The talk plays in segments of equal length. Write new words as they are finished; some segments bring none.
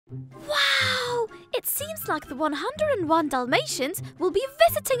Wow! It seems like the 101 Dalmatians will be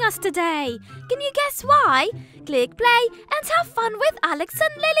visiting us today. Can you guess why? Click play and have fun with Alex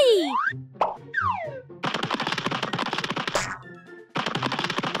and Lily.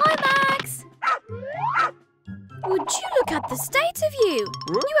 Hi, Max. Would you look at the state of you?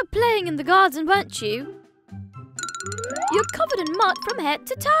 You were playing in the garden, weren't you? You're covered in mud from head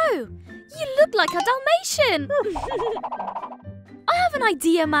to toe. You look like a Dalmatian. I have an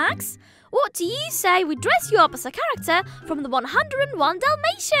idea, Max. What do you say we dress you up as a character from the 101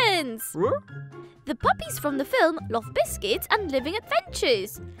 Dalmatians? The puppies from the film love biscuits and living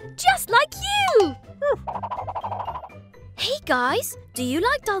adventures. Just like you! Hey guys, do you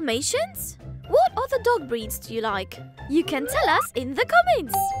like Dalmatians? What other dog breeds do you like? You can tell us in the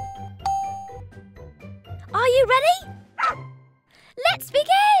comments. Are you ready? Let's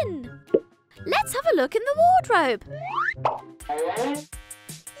begin! Let's have a look in the wardrobe.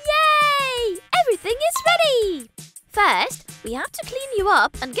 Yay! Everything is ready! First, we have to clean you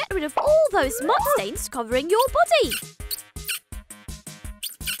up and get rid of all those mud stains covering your body.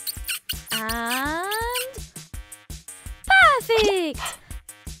 And... perfect!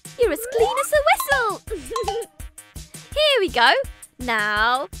 You're as clean as a whistle! Here we go.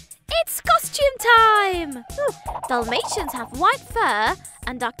 Now, it's costume time! Dalmatians have white fur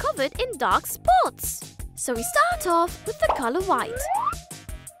and are covered in dark spots. So we start off with the colour white.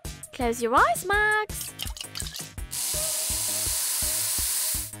 Close your eyes, Max.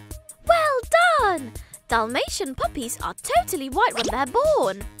 Well done! Dalmatian puppies are totally white when they're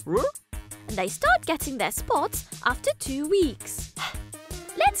born. And they start getting their spots after 2 weeks.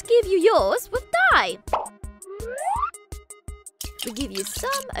 Let's give you yours with dye. We give you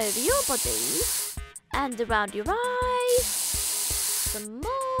some over your body and around your eyes. Some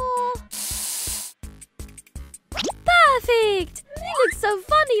more. Perfect! You look so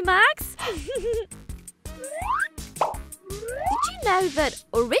funny, Max. Did you know that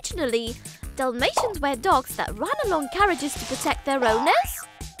originally Dalmatians were dogs that ran along carriages to protect their owners?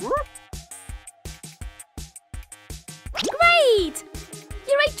 Great!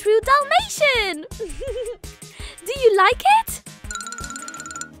 You're a true Dalmatian! Do you like it?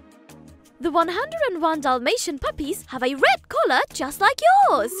 The 101 Dalmatian puppies have a red collar just like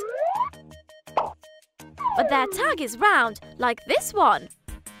yours. But their tag is round, like this one.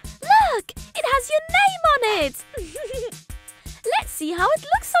 Look! It has your name on it! Let's see how it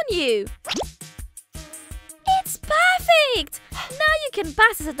looks on you. It's perfect! Now you can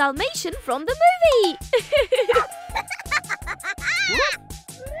pass as a Dalmatian from the movie.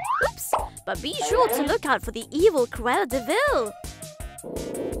 Oops! But be sure to look out for the evil Cruella de Vil.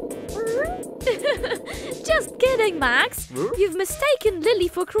 Just kidding, Max. You've mistaken Lily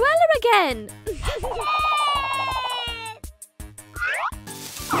for Cruella again.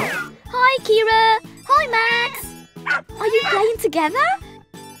 Hi, Kira. Hi, Max. Are you playing together?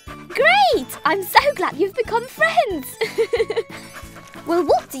 Great! I'm so glad you've become friends. Well,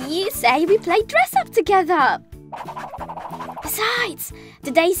 what do you say we play dress up together? Besides,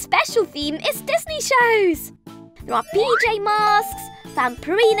 today's special theme is Disney shows. There are PJ Masks,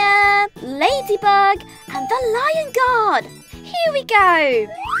 Vampirina, Ladybug, and the Lion Guard. Here we go.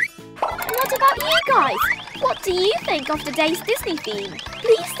 What about you guys? What do you think of today's Disney theme?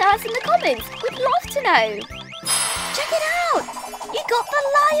 Please tell us in the comments. We'd love to know. Check it out. You got the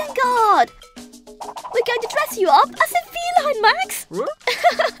Lion Guard. We're going to dress you up as a feline, Max.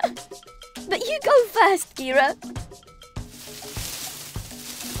 But you go first, Kira.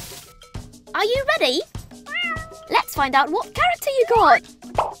 Are you ready? Let's find out what character you got.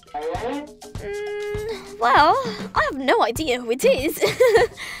 Well, I have no idea who it is.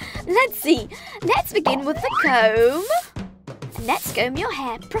 Let's see. Let's begin with the comb. And let's comb your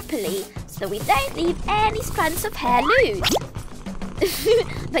hair properly so we don't leave any strands of hair loose.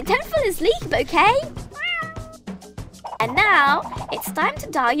 But don't fall asleep, okay? And now it's time to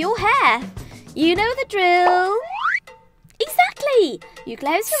dye your hair. You know the drill. Exactly. You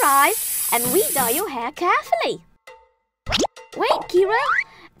close your eyes and we dye your hair carefully. Wait, Kira,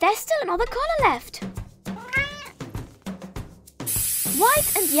 there's still another colour left.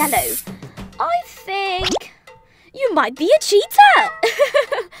 White and yellow. I think you might be a cheetah.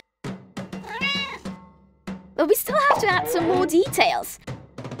 But we still have to add some more details.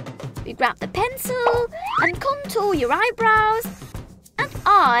 We grab the pencil and contour your eyebrows and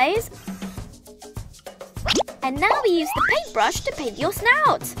eyes. And now we use the paintbrush to paint your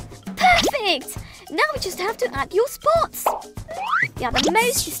snout. Perfect! Now we just have to add your spots. They are the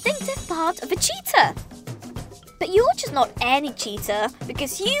most distinctive part of a cheetah. But you're just not any cheetah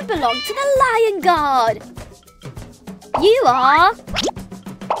because you belong to the Lion Guard. You are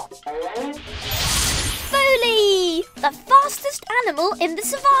the fastest animal in the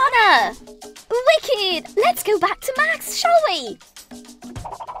savannah. Wicked! Let's go back to Max, shall we?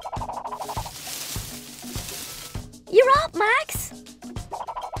 You're up, Max.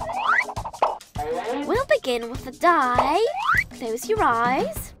 We'll begin with the die. Close your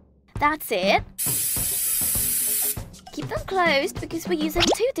eyes. That's it. Keep them closed because we're using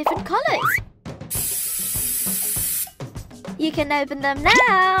 2 different colours. You can open them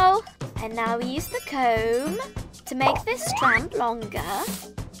now. And now we use the comb to make this strand longer.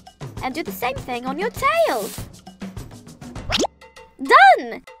 And do the same thing on your tail.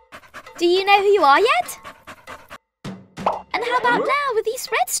 Done! Do you know who you are yet? And how about now with these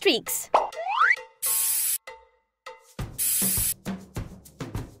red streaks?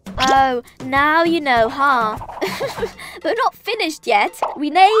 Oh, now you know, huh? We're not finished yet. We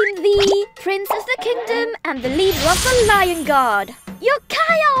named the Prince of the Kingdom and the leader of the Lion Guard. You're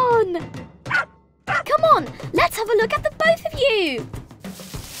Kion! Come on, let's have a look at the both of you.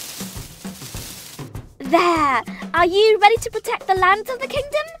 There! Are you ready to protect the lands of the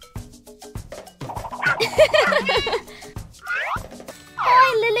kingdom?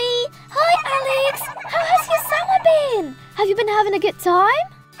 Hi, Lily. Hi, Alex. How has your summer been? Have you been having a good time?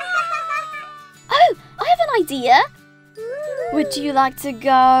 Oh, I have an idea. Would you like to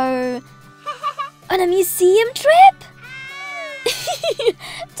go on a museum trip?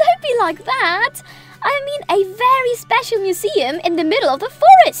 Don't be like that. I mean a very special museum in the middle of the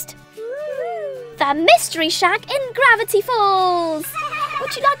forest. The Mystery Shack in Gravity Falls.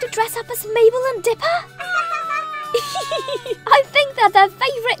 Would you like to dress up as Mabel and Dipper? I think they're their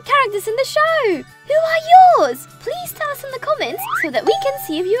favourite characters in the show. Who are yours? Please tell us in the comments so that we can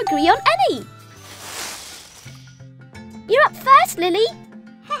see if you agree on any. You're up first, Lily.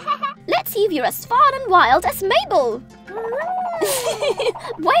 Let's see if you're as fun and wild as Mabel.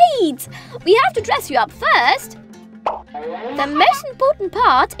 Wait! We have to dress you up first. The most important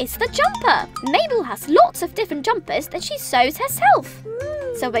part is the jumper. Mabel has lots of different jumpers that she sews herself.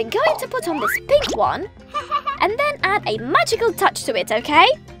 So we're going to put on this pink one and then add a magical touch to it, okay?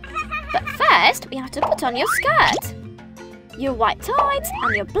 But first, we have to put on your skirt, your white tights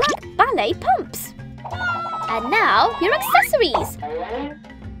and your black ballet pumps. And now, your accessories.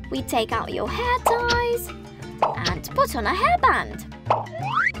 We take out your hair ties and put on a hairband.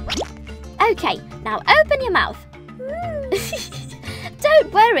 Okay, now open your mouth.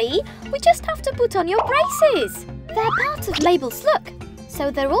 Don't worry, we just have to put on your braces. They're part of Mabel's look, so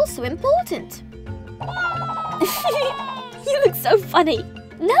they're also important. You look so funny.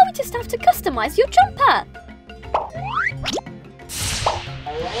 Now we just have to customize your jumper.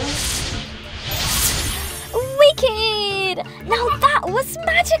 Wicked! Now that was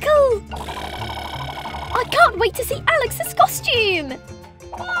magical! I can't wait to see Alex's costume!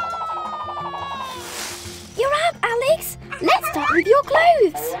 You're up, Alex! Let's start with your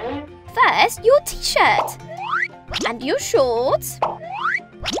clothes. First, your t-shirt. And your shorts.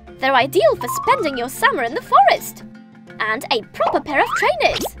 They're ideal for spending your summer in the forest. And a proper pair of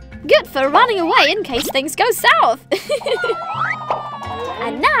trainers. Good for running away in case things go south.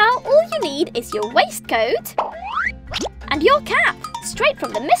 And now, all you need is your waistcoat and your cap, straight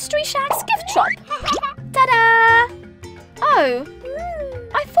from the Mystery Shack's gift shop. Ta-da! Oh,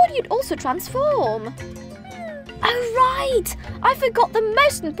 I thought you'd also transform. Oh, right! I forgot the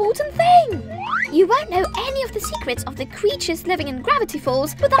most important thing. You won't know any of the secrets of the creatures living in Gravity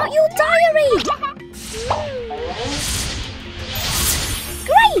Falls without your diary.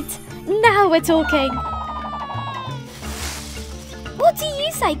 Great! Now we're talking. What do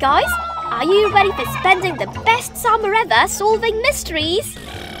you say, guys? Are you ready for spending the best summer ever solving mysteries?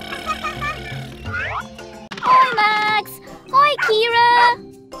 Hi, Max. Hi,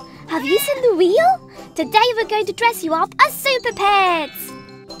 Kira. Have you seen the wheel? Today we're going to dress you up as super pets.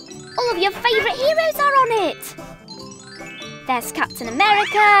 All of your favourite heroes are on it. There's Captain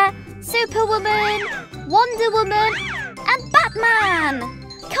America, Superwoman, Wonder Woman, and Batman.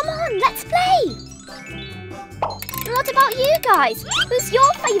 Come on, let's play. What about you guys? Who's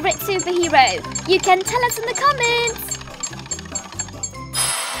your favourite superhero? You can tell us in the comments.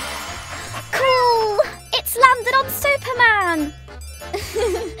 Cool! It's landed on Superman.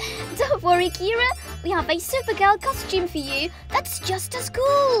 Don't worry, Kira. We have a Supergirl costume for you that's just as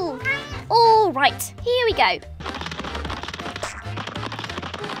cool. All right, here we go.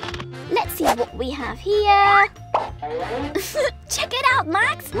 Let's see what we have here. Check it out,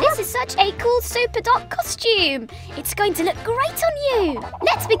 Max. This is such a cool Super Doc costume. It's going to look great on you.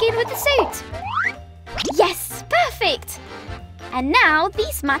 Let's begin with the suit. Yes, perfect. And now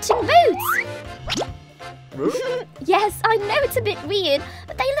these matching boots. Yes, I know it's a bit weird,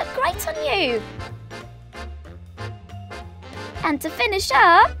 but they look great on you. And to finish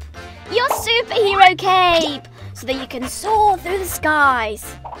up, your superhero cape, so that you can soar through the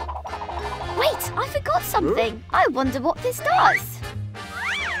skies. Wait, I forgot something. I wonder what this does.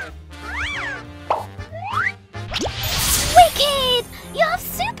 Wicked! You have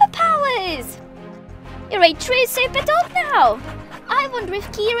superpowers! You're a true super dog now. I wonder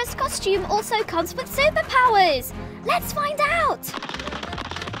if Kira's costume also comes with superpowers. Let's find out.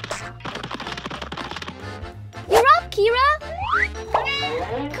 You're up, Kira.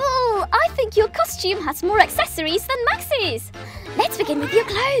 Cool. I think your costume has more accessories than Max's. Let's begin with your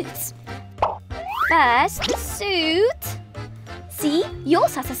clothes. First, the suit. See,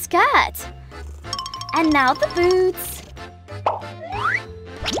 yours has a skirt. And now the boots.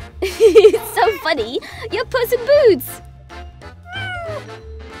 It's so funny. Your Puss in Boots.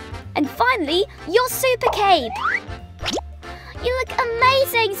 And finally, your super cape. You look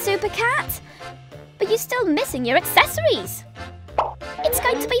amazing, Super Cat. But you're still missing your accessories. It's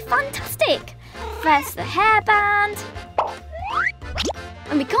going to be fantastic. First, the hairband.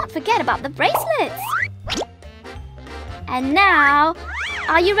 And we can't forget about the bracelets. And now,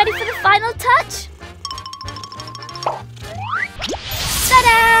 are you ready for the final touch?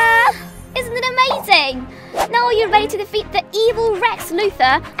 Ta-da! Isn't it amazing? Now you're ready to defeat the evil Rex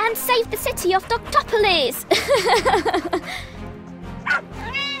Luthor and save the city of Doctopolis.